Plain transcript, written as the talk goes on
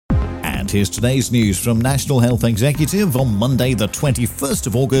And here's today's news from National Health Executive on Monday, the 21st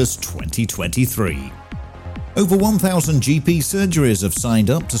of August, 2023. Over 1,000 GP surgeries have signed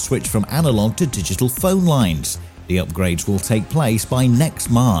up to switch from analogue to digital phone lines. The upgrades will take place by next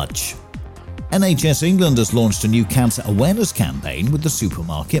March. NHS England has launched a new cancer awareness campaign with the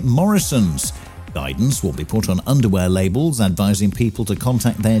supermarket Morrisons. Guidance will be put on underwear labels advising people to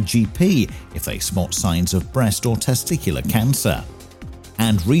contact their GP if they spot signs of breast or testicular cancer.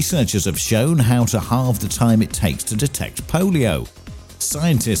 And researchers have shown how to halve the time it takes to detect polio.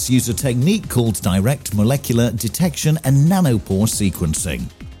 Scientists use a technique called direct molecular detection and nanopore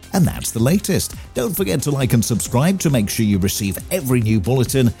sequencing. And that's the latest. Don't forget to like and subscribe to make sure you receive every new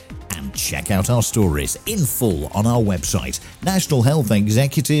bulletin, and check out our stories in full on our website,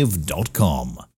 nationalhealthexecutive.com.